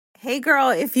Hey girl,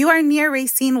 if you are near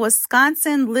Racine,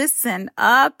 Wisconsin, listen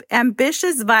up.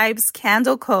 Ambitious Vibes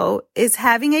Candle Co. is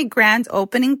having a grand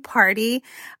opening party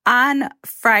on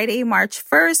Friday, March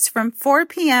 1st from 4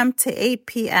 p.m. to 8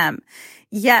 p.m.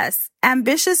 Yes,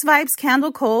 Ambitious Vibes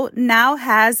Candle Co. now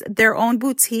has their own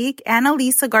boutique.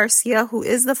 Annalisa Garcia, who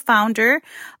is the founder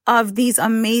of these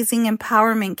amazing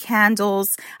empowerment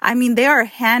candles. I mean, they are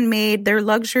handmade. They're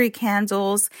luxury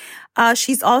candles.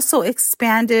 She's also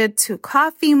expanded to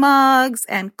coffee mugs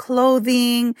and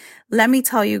clothing. Let me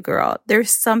tell you, girl,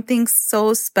 there's something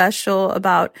so special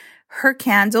about her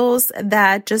candles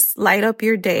that just light up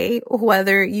your day,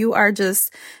 whether you are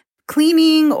just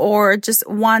cleaning or just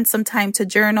want some time to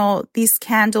journal. These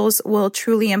candles will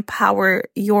truly empower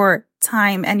your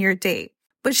time and your day.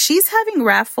 But she's having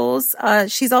raffles.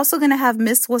 She's also going to have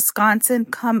Miss Wisconsin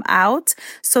come out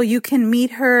so you can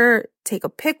meet her, take a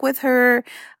pic with her,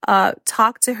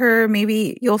 talk to her.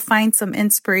 Maybe you'll find some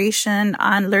inspiration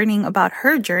on learning about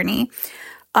her journey.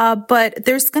 But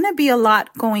there's going to be a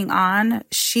lot going on.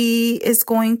 She is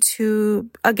going to,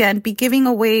 again, be giving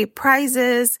away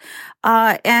prizes.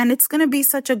 And it's going to be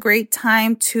such a great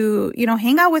time to,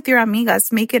 hang out with your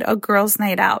amigas, make it a girls'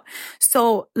 night out.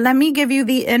 So let me give you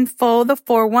the info, the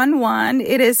 411.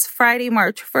 It is Friday,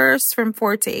 March 1st from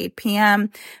 4 to 8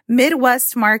 p.m.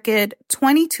 Midwest Market,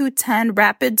 2210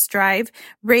 Rapids Drive,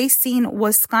 Racine,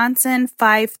 Wisconsin,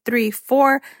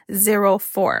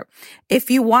 53404. If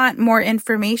you want more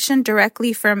information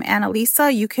directly from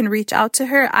Annalisa, you can reach out to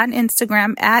her on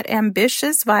Instagram at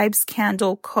Ambitious Vibes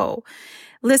Candle Co.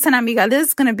 Listen, amiga, this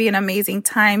is going to be an amazing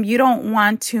time. You don't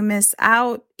want to miss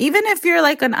out. Even if you're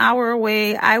like an hour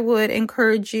away, I would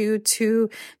encourage you to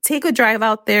take a drive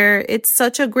out there. It's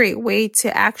such a great way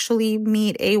to actually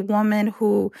meet a woman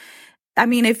who,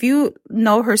 if you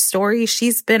know her story,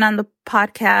 she's been on the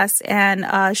podcast and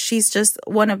she's just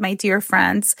one of my dear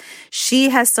friends. She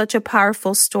has such a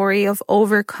powerful story of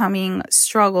overcoming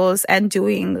struggles and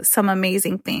doing some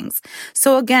amazing things.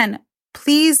 So again,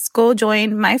 please go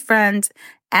join my friend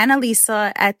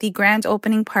Annalisa at the grand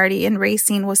opening party in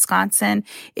Racine, Wisconsin.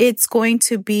 It's going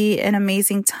to be an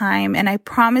amazing time, and I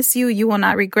promise you, you will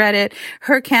not regret it.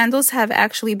 Her candles have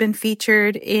actually been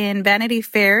featured in Vanity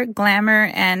Fair,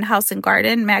 Glamour, and House and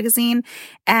Garden magazine.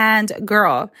 And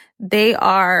girl, they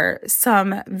are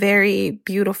some very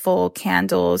beautiful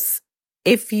candles.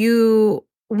 If you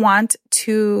want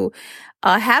to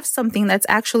have something that's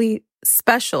actually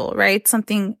special, right?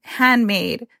 Something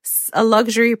handmade, a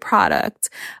luxury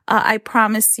product. I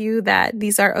promise you that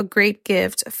these are a great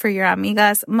gift for your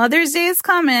amigas. Mother's Day is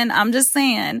coming. I'm just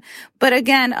saying. But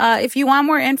again, if you want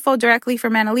more info directly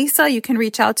from Annalisa, you can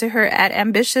reach out to her at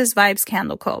Ambitious Vibes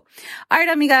Candle Co. All right,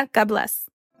 amiga. God bless.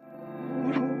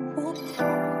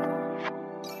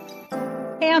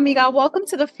 Hey, amiga. Welcome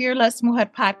to the Fearless Mujer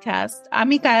podcast. I'm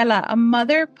Micaela, a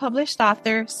mother, published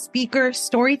author, speaker,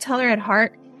 storyteller at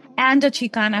heart, and a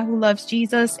Chicana who loves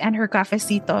Jesus and her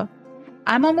cafecito.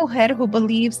 I'm a mujer who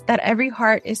believes that every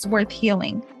heart is worth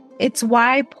healing. It's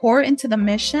why I pour into the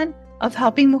mission of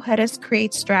helping mujeres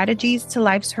create strategies to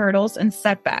life's hurdles and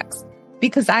setbacks,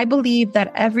 because I believe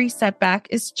that every setback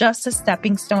is just a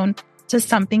stepping stone to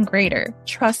something greater.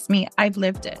 Trust me, I've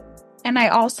lived it. And I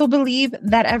also believe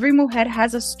that every mujer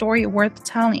has a story worth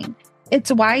telling.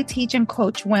 It's why I teach and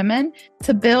coach women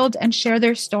to build and share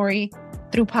their story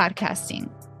through podcasting.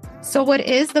 So what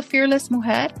is the Fearless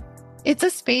Mujer? It's a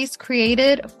space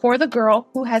created for the girl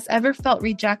who has ever felt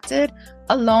rejected,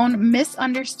 alone,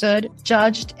 misunderstood,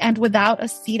 judged, and without a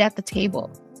seat at the table.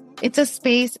 It's a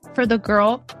space for the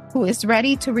girl who is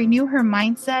ready to renew her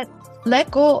mindset,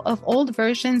 let go of old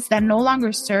versions that no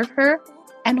longer serve her,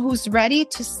 and who's ready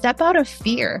to step out of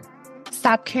fear,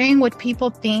 stop caring what people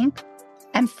think,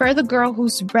 and for the girl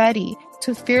who's ready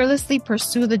to fearlessly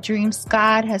pursue the dreams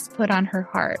God has put on her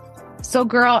heart. So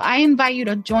girl, I invite you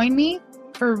to join me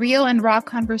for real and raw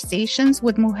conversations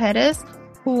with mujeres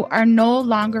who are no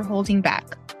longer holding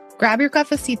back. Grab your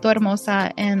cafecito,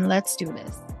 hermosa, and let's do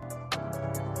this.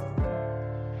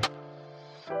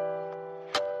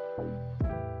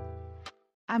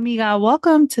 Amiga,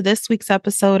 welcome to this week's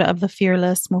episode of The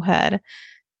Fearless Mujer.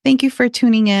 Thank you for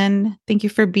tuning in. Thank you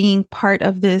for being part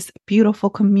of this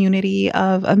beautiful community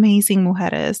of amazing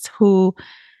mujeres who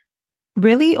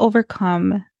really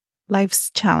overcome life's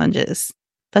challenges.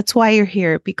 That's why you're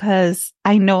here, because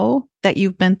I know that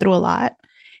you've been through a lot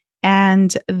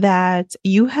and that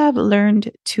you have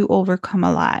learned to overcome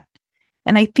a lot.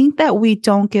 And I think that we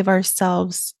don't give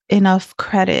ourselves enough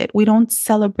credit. We don't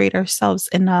celebrate ourselves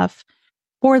enough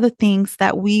for the things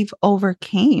that we've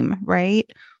overcame, right?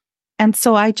 And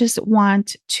so I just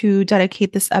want to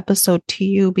dedicate this episode to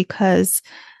you because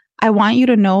I want you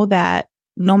to know that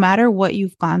no matter what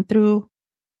you've gone through,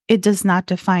 it does not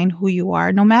define who you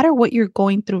are. No matter what you're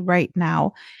going through right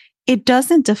now, it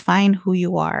doesn't define who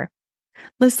you are.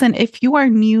 Listen, if you are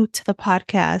new to the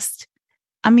podcast,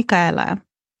 I'm Micaela.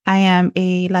 I am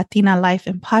a Latina life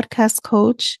and podcast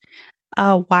coach.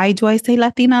 Why do I say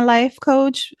Latina life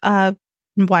coach?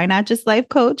 Why not just life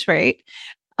coach, right?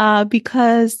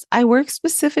 Because I work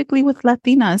specifically with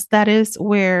Latinas. That is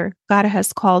where God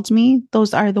has called me.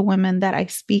 Those are the women that I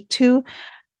speak to.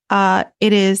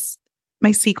 It is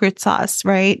my secret sauce,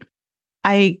 right?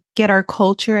 I get our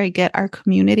culture, I get our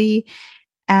community,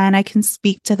 and I can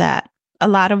speak to that. A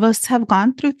lot of us have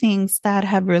gone through things that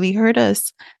have really hurt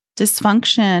us,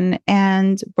 dysfunction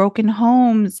and broken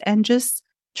homes and just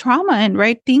trauma and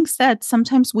right things that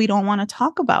sometimes we don't want to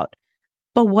talk about.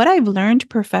 But what I've learned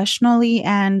professionally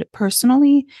and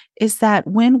personally is that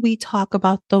when we talk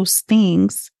about those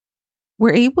things,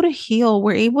 we're able to heal.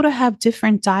 We're able to have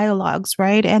different dialogues,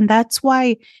 right? And that's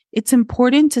why it's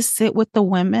important to sit with the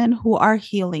women who are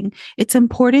healing. It's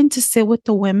important to sit with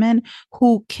the women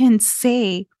who can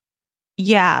say,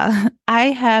 yeah, I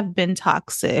have been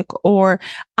toxic, or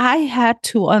I had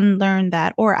to unlearn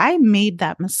that, or I made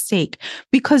that mistake.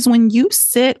 Because when you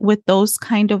sit with those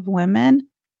kind of women,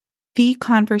 the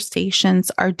conversations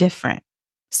are different.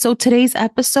 So today's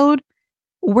episode,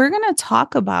 we're going to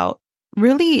talk about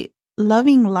really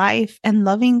loving life and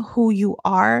loving who you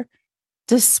are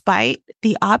despite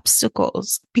the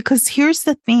obstacles. Because here's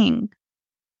the thing,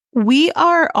 we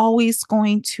are always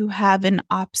going to have an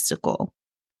obstacle.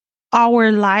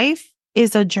 Our life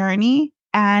is a journey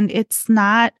and it's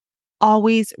not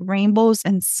always rainbows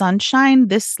and sunshine.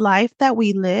 This life that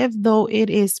we live, though it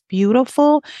is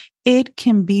beautiful, it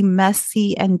can be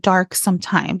messy and dark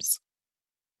sometimes.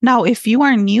 Now, if you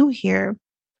are new here,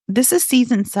 this is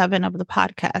season 7 of the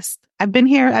podcast. I've been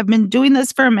here. I've been doing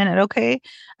this for a minute. Okay.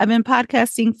 I've been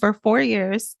podcasting for 4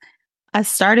 years. I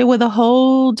started with a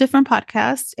whole different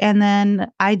podcast. And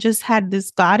then I just had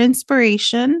this God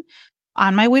inspiration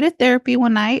on my way to therapy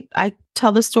one night. I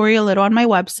tell the story a little on my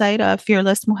website,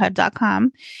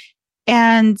 fearlessmujer.com.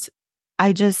 And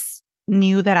I just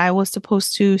knew that I was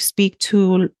supposed to speak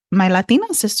to my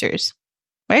Latina sisters,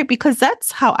 right? Because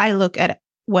that's how I look at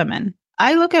women.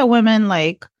 I look at women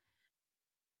like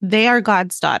they are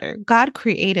God's daughter. God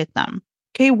created them.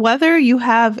 Okay. Whether you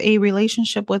have a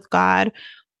relationship with God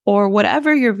or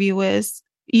whatever your view is,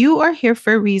 you are here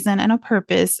for a reason and a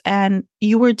purpose. And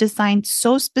you were designed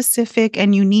so specific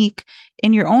and unique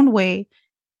in your own way.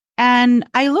 And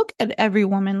I look at every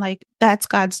woman like that's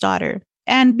God's daughter.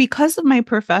 And because of my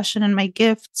profession and my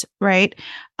gifts, right,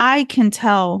 I can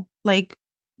tell like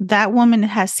that woman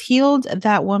has healed,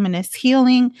 that woman is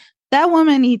healing, that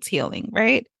woman needs healing,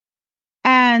 right?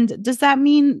 And does that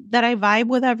mean that I vibe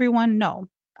with everyone? No.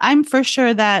 I'm for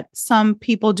sure that some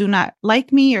people do not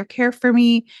like me or care for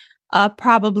me.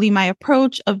 Probably my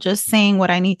approach of just saying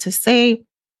what I need to say.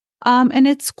 And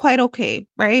it's quite okay,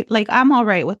 right? Like I'm all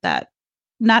right with that.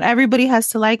 Not everybody has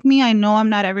to like me. I know I'm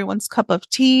not everyone's cup of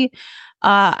tea.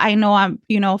 I know I'm,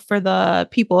 for the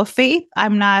people of faith,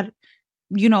 I'm not,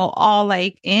 all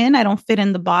like I don't fit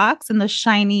in the box, in the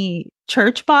shiny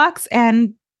church box.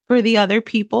 And for the other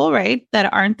people, right,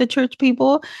 that aren't the church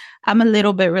people, I'm a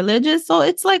little bit religious. So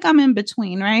it's like I'm in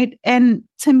between, right? And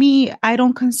to me, I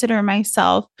don't consider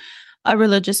myself a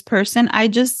religious person. I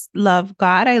just love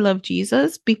God. I love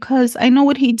Jesus because I know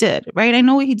what he did, right? I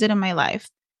know what he did in my life.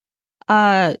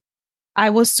 I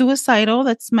was suicidal.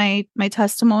 That's my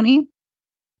testimony.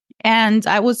 And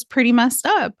I was pretty messed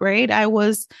up, right? I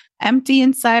was empty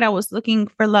inside. I was looking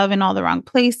for love in all the wrong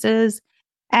places.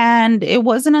 And it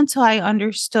wasn't until I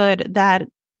understood that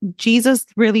Jesus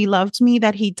really loved me,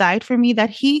 that he died for me, that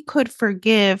he could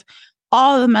forgive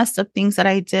all the messed up things that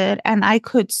I did and I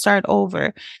could start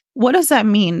over. What does that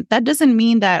mean? That doesn't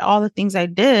mean that all the things I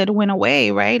did went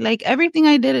away, right? Like everything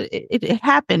I did, it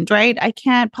happened, right? I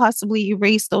can't possibly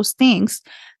erase those things.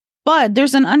 But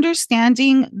there's an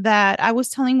understanding that I was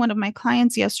telling one of my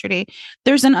clients yesterday.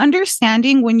 There's an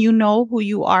understanding when you know who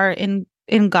you are in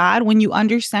God, when you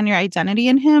understand your identity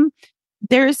in him,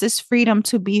 there is this freedom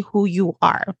to be who you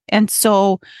are. And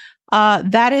so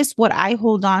that is what I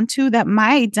hold on to, that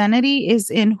my identity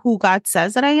is in who God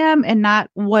says that I am and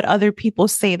not what other people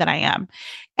say that I am.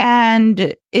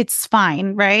 And it's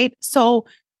fine, right? So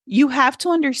you have to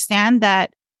understand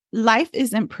that life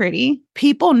isn't pretty.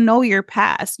 People know your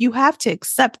past. You have to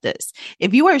accept this.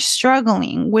 If you are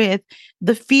struggling with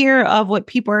the fear of what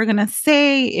people are going to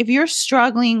say, if you're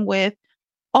struggling with,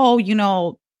 oh,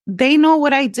 they know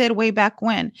what I did way back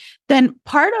when, then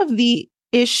part of the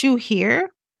issue here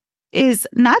is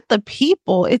not the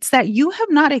people. It's that you have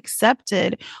not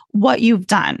accepted what you've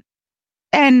done.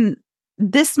 And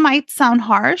this might sound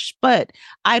harsh, but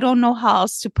I don't know how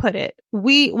else to put it.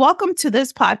 We welcome to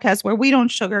this podcast where we don't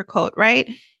sugarcoat, right?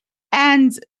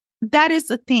 And that is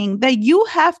the thing, that you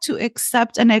have to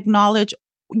accept and acknowledge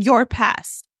your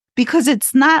past, because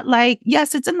it's not like,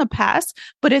 yes, it's in the past,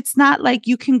 but it's not like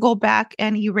you can go back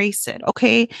and erase it.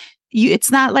 Okay.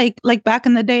 It's not like back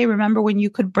in the day. Remember when you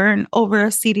could burn over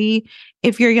a CD?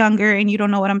 If you're younger and you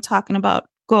don't know what I'm talking about,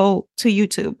 go to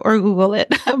YouTube or Google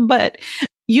it. But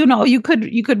you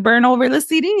could burn over the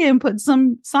CD and put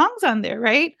some songs on there,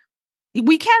 right?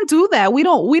 We can't do that. We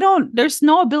don't, there's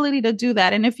no ability to do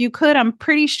that. And if you could, I'm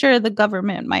pretty sure the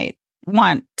government might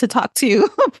want to talk to you.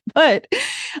 But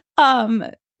um,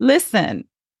 listen,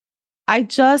 I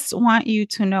just want you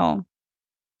to know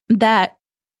that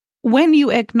when you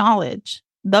acknowledge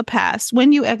the past,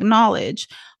 when you acknowledge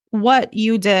what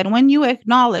you did, when you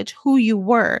acknowledge who you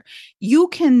were, you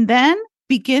can then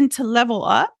begin to level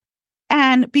up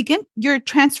and begin your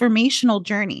transformational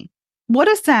journey. What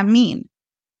does that mean?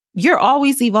 You're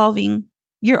always evolving.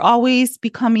 You're always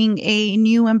becoming a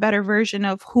new and better version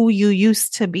of who you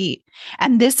used to be.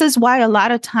 And this is why a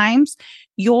lot of times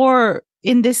you're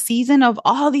in this season of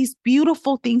all these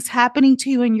beautiful things happening to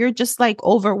you and you're just like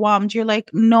overwhelmed. You're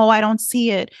like, no, I don't see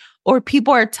it. Or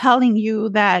people are telling you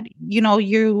that,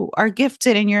 you are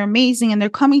gifted and you're amazing and they're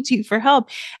coming to you for help.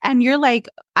 And you're like,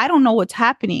 I don't know what's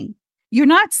happening. You're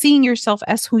not seeing yourself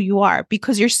as who you are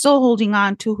because you're still holding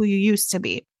on to who you used to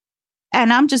be.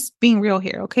 And I'm just being real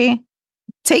here, okay?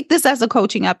 Take this as a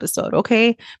coaching episode,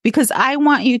 okay? Because I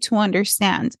want you to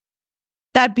understand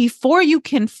that before you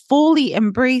can fully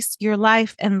embrace your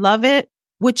life and love it,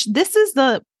 which this is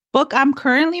the book I'm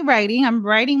currently writing. I'm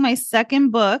writing my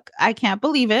second book. I can't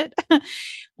believe it.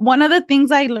 One of the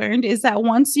things I learned is that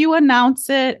once you announce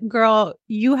it, girl,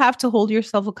 you have to hold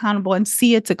yourself accountable and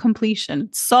see it to completion.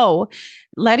 So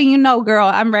letting you know, girl,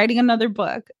 I'm writing another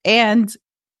book. And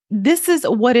this is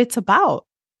what it's about.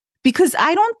 Because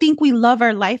I don't think we love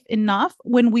our life enough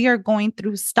when we are going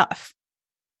through stuff.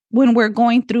 When we're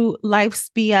going through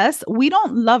life's BS, we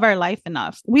don't love our life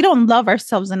enough. We don't love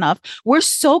ourselves enough. We're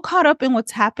so caught up in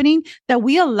what's happening that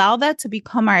we allow that to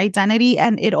become our identity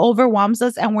and it overwhelms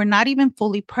us and we're not even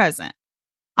fully present.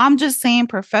 I'm just saying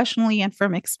professionally and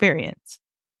from experience.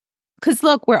 Because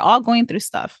look, we're all going through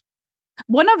stuff.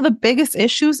 One of the biggest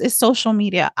issues is social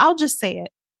media. I'll just say it.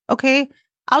 Okay.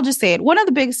 I'll just say it. One of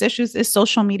the biggest issues is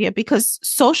social media because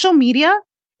social media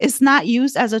is not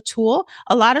used as a tool.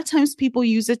 A lot of times people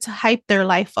use it to hype their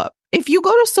life up. If you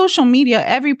go to social media,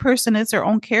 every person is their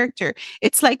own character.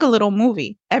 It's like a little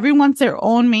movie. Everyone's their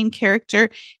own main character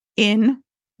in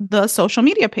the social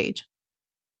media page,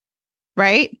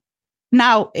 right?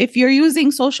 Now, if you're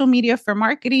using social media for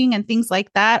marketing and things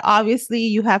like that, obviously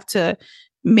you have to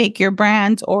make your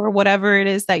brand or whatever it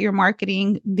is that you're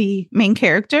marketing the main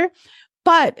character.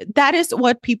 But that is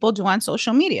what people do on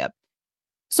social media.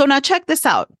 So now check this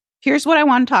out. Here's what I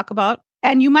want to talk about.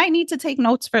 And you might need to take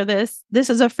notes for this. This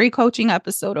is a free coaching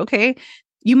episode, okay?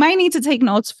 You might need to take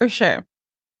notes for sure.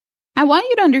 I want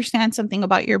you to understand something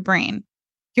about your brain.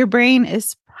 Your brain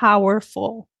is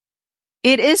powerful.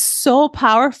 It is so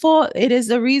powerful. It is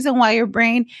the reason why your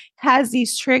brain has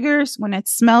these triggers when it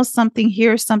smells something,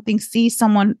 hears something, sees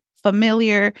someone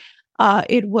familiar.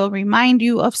 It will remind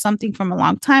you of something from a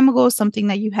long time ago, something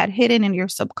that you had hidden in your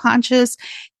subconscious.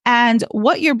 And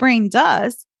what your brain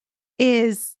does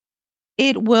is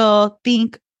it will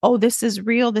think, oh, this is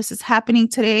real. This is happening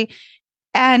today.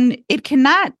 And it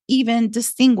cannot even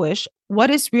distinguish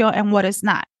what is real and what is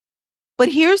not. But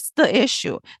here's the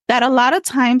issue, that a lot of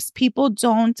times people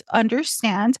don't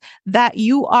understand that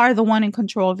you are the one in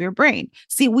control of your brain.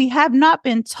 See, we have not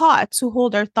been taught to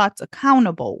hold our thoughts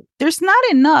accountable. There's not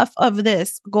enough of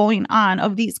this going on,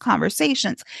 of these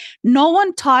conversations. No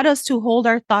one taught us to hold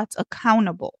our thoughts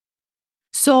accountable.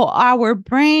 So our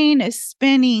brain is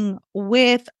spinning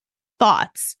with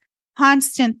thoughts,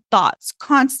 constant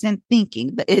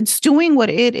thinking. It's doing what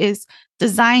it is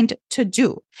designed to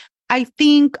do. I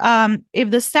think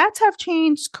if the stats have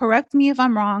changed, correct me if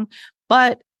I'm wrong,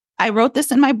 but I wrote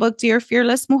this in my book, Dear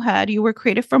Fearless Mujer, You Were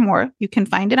Created for More. You can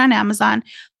find it on Amazon.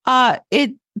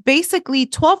 It basically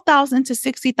 12,000 to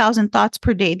 60,000 thoughts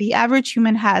per day. The average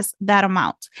human has that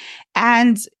amount.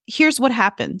 And here's what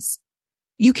happens.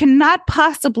 You cannot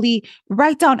possibly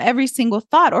write down every single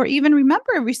thought or even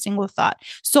remember every single thought.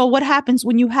 So what happens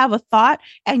when you have a thought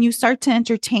and you start to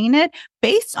entertain it,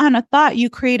 based on a thought, you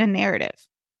create a narrative.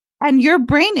 And your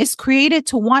brain is created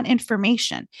to want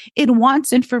information. It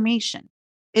wants information.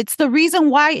 It's the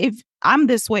reason why if I'm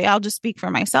this way. I'll just speak for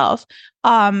myself.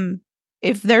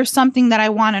 If there's something that I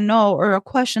want to know or a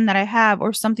question that I have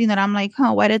or something that I'm like,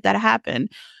 why did that happen?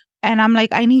 And I'm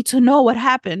like, I need to know what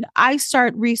happened. I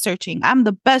start researching. I'm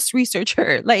the best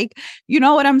researcher. Like, you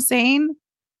know what I'm saying?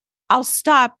 I'll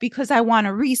stop because I want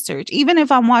to research, even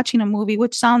if I'm watching a movie,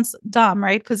 which sounds dumb,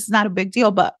 right? Because it's not a big deal,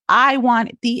 but I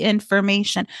want the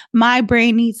information. My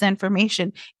brain needs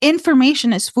information.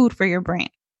 Information is food for your brain.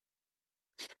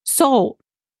 So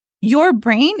your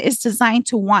brain is designed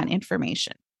to want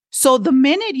information. So the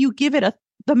minute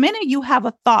you have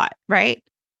a thought, right?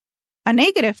 A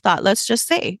negative thought, let's just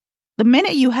say, the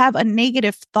minute you have a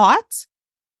negative thought,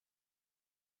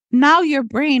 now your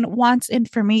brain wants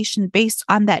information based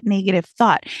on that negative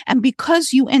thought. And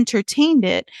because you entertained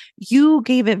it, you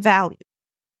gave it value.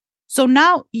 So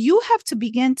now you have to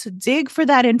begin to dig for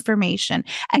that information.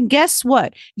 And guess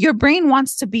what? Your brain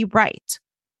wants to be right.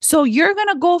 So you're going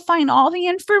to go find all the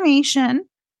information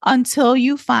until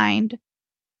you find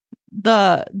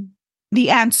the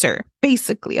answer,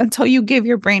 basically, until you give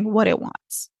your brain what it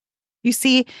wants. You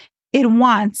see, it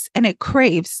wants and it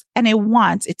craves and it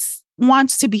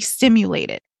wants to be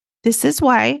stimulated. This is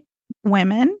why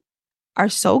women are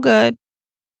so good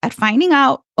at finding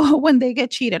out when they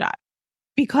get cheated on,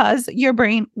 because your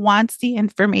brain wants the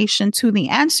information to the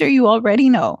answer you already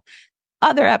know.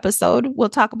 Other episode, we'll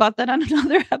talk about that on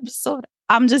another episode.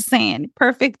 I'm just saying,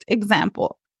 perfect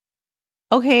example.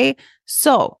 Okay,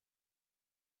 so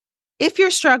if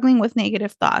you're struggling with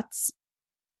negative thoughts,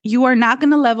 you are not going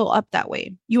to level up that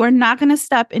way. You are not going to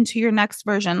step into your next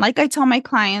version. Like I tell my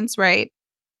clients, right?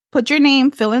 Put your name,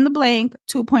 fill in the blank,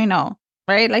 2.0,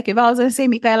 right? Like if I was going to say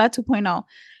Micaela 2.0,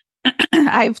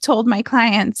 I've told my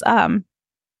clients,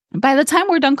 by the time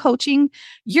we're done coaching,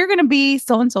 you're going to be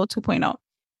so-and-so 2.0.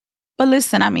 But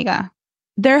listen, amiga,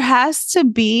 there has to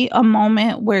be a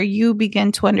moment where you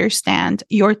begin to understand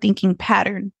your thinking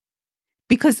pattern.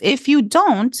 Because if you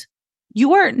don't,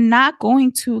 you are not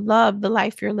going to love the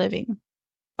life you're living.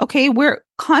 Okay, we're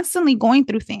constantly going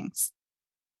through things.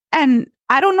 And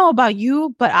I don't know about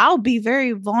you, but I'll be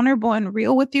very vulnerable and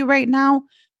real with you right now.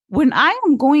 When I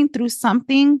am going through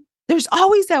something, there's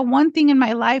always that one thing in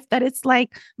my life that it's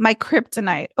like my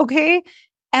kryptonite. Okay.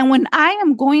 And when I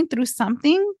am going through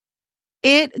something,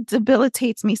 it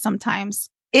debilitates me sometimes.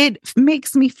 It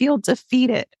makes me feel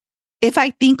defeated. If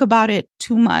I think about it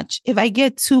too much, if I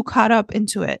get too caught up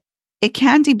into it, it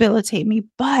can debilitate me,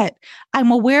 but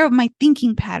I'm aware of my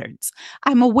thinking patterns.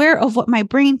 I'm aware of what my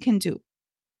brain can do.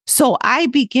 So I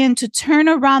begin to turn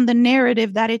around the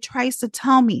narrative that it tries to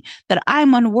tell me that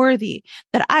I'm unworthy,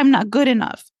 that I'm not good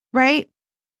enough, right?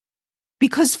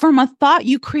 Because from a thought,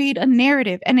 you create a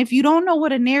narrative. And if you don't know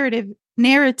what a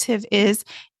narrative is,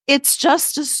 it's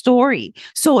just a story.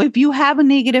 So if you have a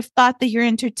negative thought that you're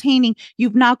entertaining,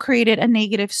 you've now created a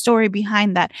negative story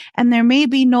behind that. And there may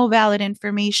be no valid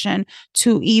information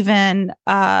to even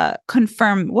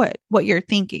confirm what you're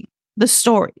thinking, the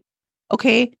story.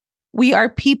 Okay. We are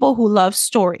people who love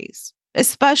stories,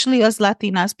 especially us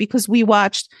Latinas, because we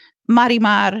watched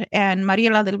Marimar and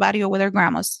Mariela del Barrio with our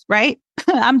grandmas, right?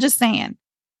 I'm just saying.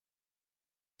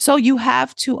 So you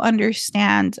have to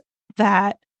understand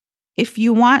that if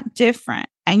you want different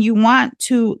and you want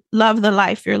to love the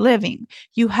life you're living,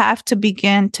 you have to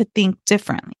begin to think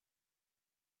differently.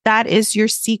 That is your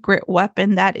secret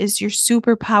weapon. That is your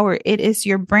superpower. It is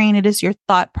your brain. It is your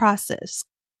thought process.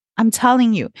 I'm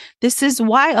telling you, this is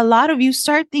why a lot of you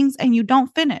start things and you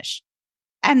don't finish.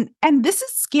 And this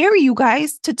is scary, you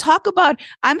guys, to talk about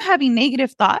I'm having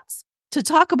negative thoughts, to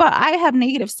talk about I have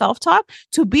negative self-talk,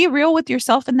 to be real with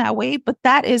yourself in that way. But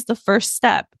that is the first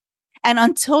step. And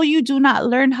until you do not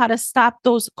learn how to stop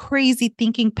those crazy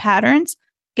thinking patterns,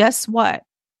 guess what?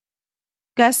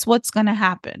 Guess what's going to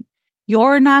happen?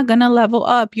 You're not going to level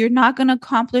up. You're not going to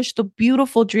accomplish the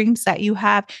beautiful dreams that you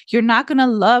have. You're not going to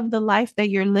love the life that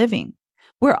you're living.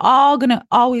 We're all going to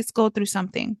always go through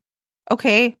something.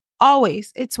 Okay?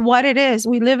 Always. It's what it is.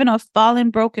 We live in a fallen,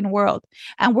 broken world,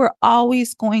 and we're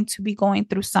always going to be going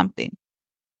through something.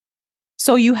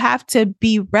 So you have to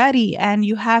be ready and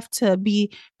you have to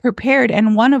be prepared.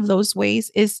 And one of those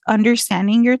ways is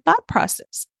understanding your thought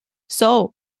process.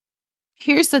 So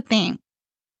here's the thing.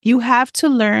 You have to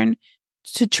learn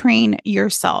to train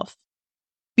yourself,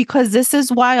 because this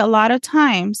is why a lot of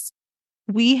times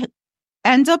we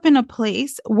end up in a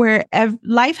place where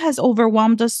life has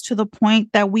overwhelmed us to the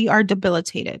point that we are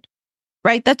debilitated,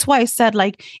 right? That's why I said,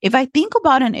 like, if I think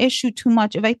about an issue too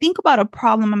much, if I think about a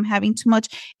problem I'm having too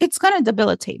much, it's going to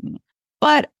debilitate me.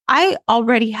 But I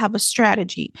already have a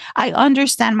strategy. I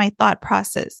understand my thought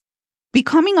process.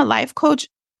 Becoming a life coach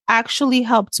actually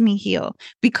helped me heal.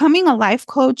 Becoming a life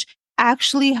coach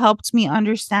actually helped me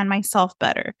understand myself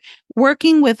better.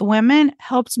 Working with women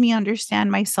helped me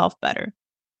understand myself better.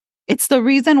 It's the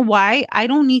reason why I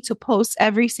don't need to post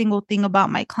every single thing about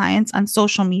my clients on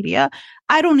social media.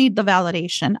 I don't need the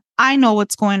validation. I know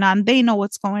what's going on. They know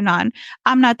what's going on.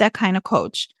 I'm not that kind of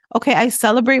coach. Okay, I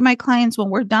celebrate my clients when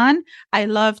we're done. I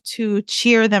love to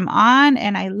cheer them on,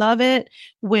 and I love it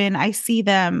when I see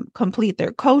them complete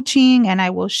their coaching, and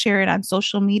I will share it on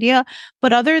social media.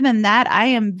 But other than that, I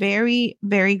am very,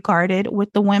 very guarded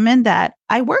with the women that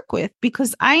I work with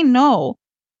because I know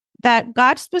that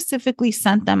God specifically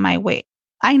sent them my way.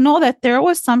 I know that there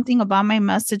was something about my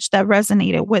message that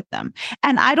resonated with them.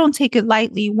 And I don't take it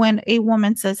lightly when a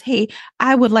woman says, "Hey,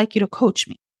 I would like you to coach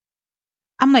me."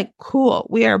 I'm like, cool.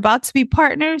 We are about to be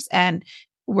partners and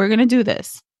we're going to do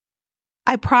this.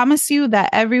 I promise you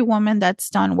that every woman that's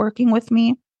done working with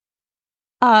me,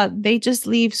 they just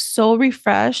leave so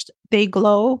refreshed. They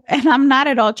glow. And I'm not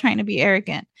at all trying to be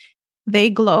arrogant. They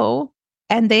glow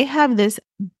and they have this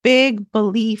big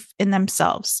belief in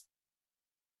themselves.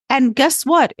 And guess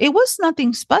what? It was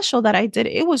nothing special that I did.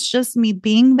 It was just me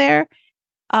being there,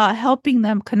 helping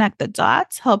them connect the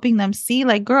dots, helping them see,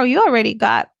 like, girl, you already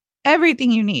got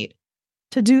everything you need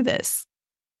to do this.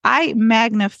 I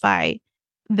magnify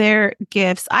their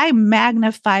gifts. I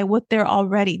magnify what they're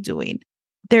already doing,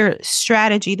 their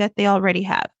strategy that they already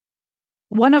have.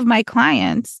 One of my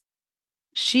clients,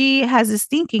 she has this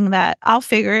thinking that I'll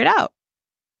figure it out.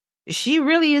 She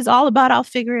really is all about I'll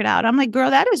figure it out. I'm like,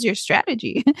 girl, that is your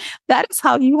strategy. That is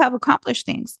how you have accomplished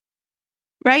things,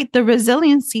 right? The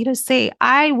resiliency to say,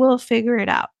 I will figure it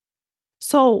out.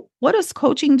 So, what does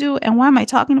coaching do? And why am I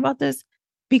talking about this?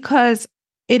 Because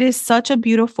it is such a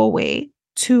beautiful way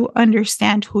to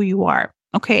understand who you are.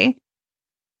 Okay.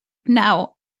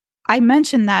 Now, I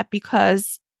mention that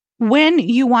because when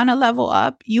you want to level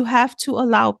up, you have to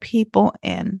allow people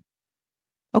in.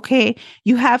 Okay.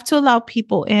 You have to allow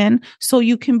people in so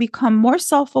you can become more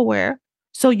self aware,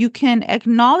 so you can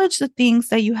acknowledge the things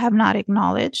that you have not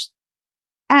acknowledged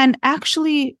and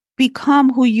actually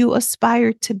become who you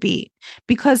aspire to be.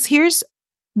 Because here's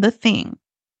the thing,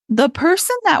 the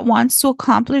person that wants to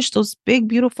accomplish those big,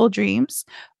 beautiful dreams,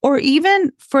 or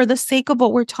even for the sake of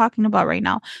what we're talking about right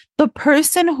now, the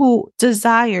person who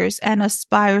desires and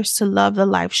aspires to love the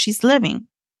life she's living,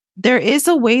 there is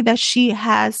a way that she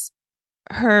has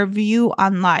her view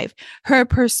on life, her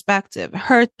perspective,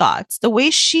 her thoughts, the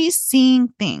way she's seeing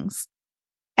things.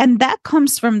 And that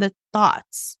comes from the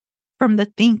thoughts, from the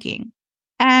thinking.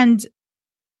 And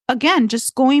again,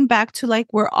 just going back to like,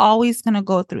 we're always going to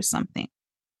go through something.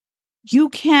 You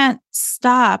can't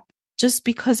stop just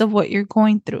because of what you're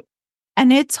going through.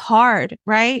 And it's hard,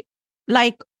 right?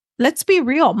 Like, let's be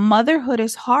real. Motherhood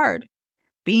is hard.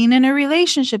 Being in a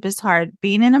relationship is hard.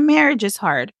 Being in a marriage is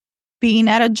hard. Being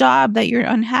at a job that you're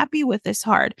unhappy with is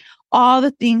hard. All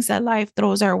the things that life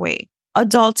throws our way.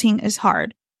 Adulting is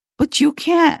hard. But you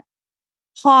can't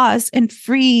pause and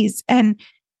freeze and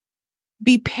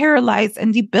be paralyzed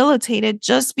and debilitated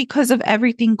just because of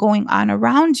everything going on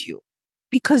around you,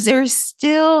 because there's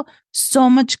still so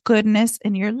much goodness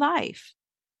in your life.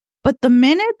 But the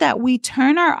minute that we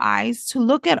turn our eyes to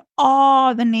look at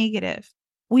all the negative,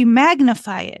 we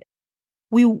magnify it.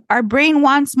 Our brain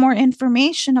wants more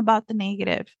information about the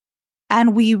negative,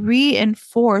 and we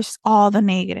reinforce all the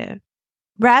negative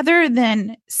rather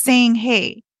than saying,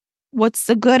 hey, what's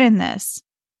the good in this?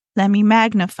 Let me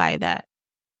magnify that.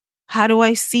 How do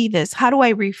I see this? How do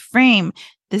I reframe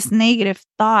this negative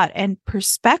thought and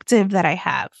perspective that I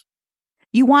have?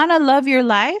 You want to love your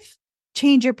life?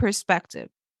 Change your perspective.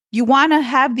 You want to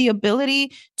have the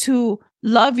ability to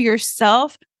love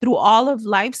yourself through all of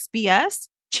life's BS?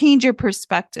 Change your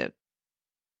perspective.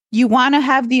 You want to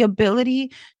have the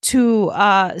ability to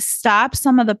stop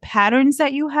some of the patterns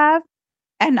that you have?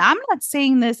 And I'm not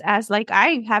saying this as like,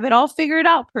 I have it all figured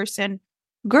out person.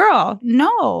 Girl,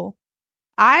 no.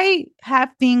 I have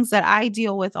things that I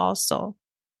deal with also,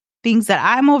 things that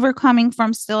I'm overcoming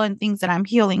from still and things that I'm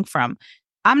healing from.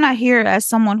 I'm not here as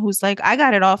someone who's like, I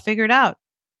got it all figured out.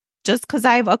 Just because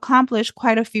I've accomplished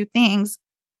quite a few things,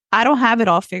 I don't have it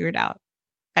all figured out.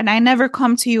 And I never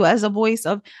come to you as a voice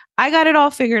of, I got it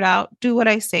all figured out. Do what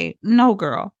I say. No,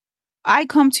 girl. I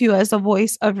come to you as a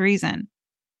voice of reason.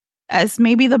 As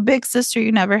maybe the big sister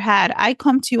you never had. I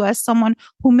come to you as someone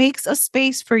who makes a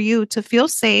space for you to feel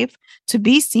safe, to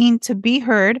be seen, to be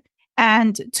heard,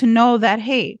 and to know that,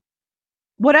 hey,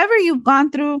 whatever you've gone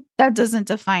through, that doesn't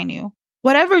define you.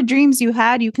 Whatever dreams you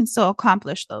had, you can still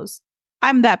accomplish those.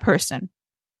 I'm that person.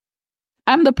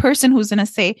 I'm the person who's going to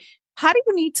say, how do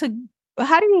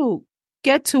you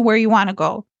get to where you want to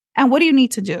go? And what do you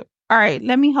need to do? All right,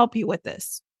 let me help you with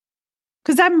this.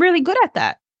 because I'm really good at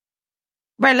that.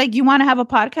 Right? Like, you want to have a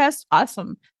podcast?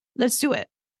 Awesome. Let's do it.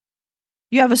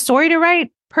 You have a story to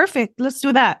write? Perfect. Let's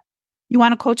do that. You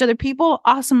want to coach other people?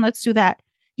 Awesome. Let's do that.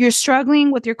 You're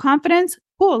struggling with your confidence?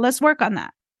 Cool. Let's work on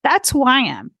that. That's who I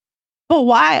am. But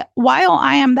while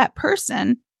I am that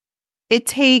person, it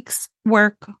takes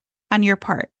work on your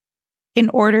part in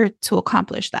order to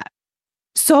accomplish that.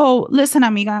 So listen,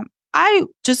 amiga, I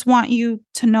just want you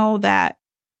to know that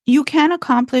you can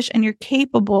accomplish and you're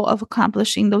capable of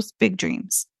accomplishing those big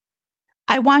dreams.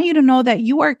 I want you to know that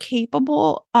you are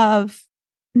capable of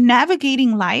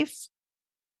navigating life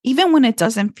even when it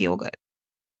doesn't feel good.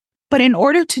 But in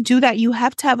order to do that, you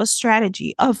have to have a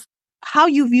strategy of how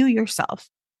you view yourself,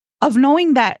 of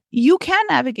knowing that you can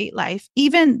navigate life,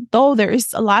 even though there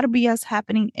is a lot of BS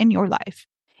happening in your life.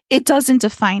 It doesn't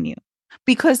define you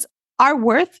because our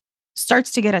worth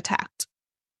starts to get attacked.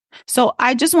 So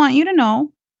I just want you to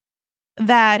know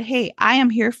that, hey, I am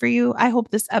here for you. I hope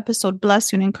this episode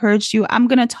blessed you and encouraged you. I'm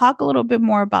going to talk a little bit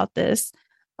more about this,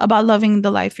 about loving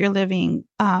the life you're living,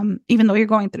 even though you're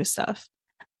going through stuff.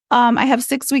 I have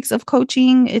 6 weeks of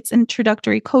coaching. It's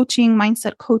introductory coaching,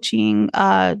 mindset coaching,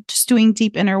 just doing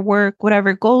deep inner work,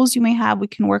 whatever goals you may have, we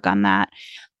can work on that.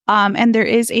 And there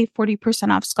is a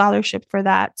 40% off scholarship for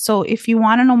that. So if you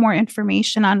want to know more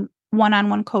information on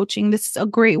one-on-one coaching, this is a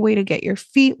great way to get your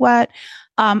feet wet.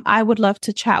 I would love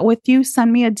to chat with you.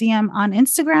 Send me a DM on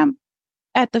Instagram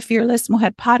at the Fearless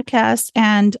Mujer Podcast.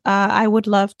 And I would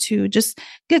love to just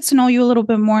get to know you a little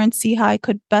bit more and see how I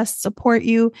could best support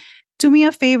you. Do me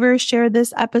a favor, share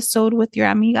this episode with your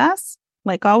amigas.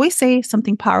 Like I always say,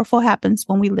 something powerful happens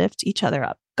when we lift each other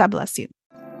up. God bless you.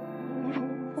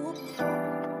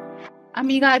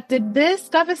 Amiga, did this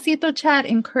cafecito chat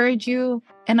encourage you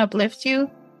and uplift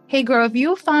you? Hey girl, if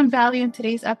you found value in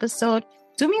today's episode,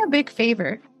 do me a big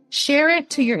favor. Share it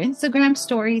to your Instagram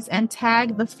stories and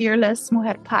tag the Fearless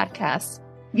Mujer Podcast.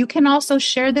 You can also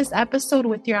share this episode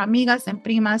with your amigas and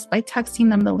primas by texting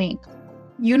them the link.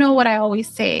 You know what I always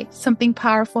say, something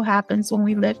powerful happens when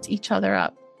we lift each other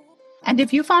up. And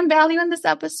if you found value in this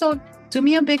episode, do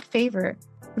me a big favor.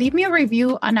 Leave me a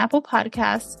review on Apple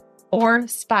Podcasts or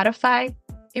Spotify.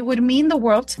 It would mean the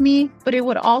world to me, but it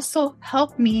would also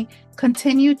help me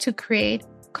continue to create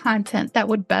content that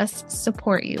would best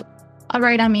support you. All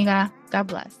right, amiga. God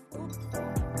bless.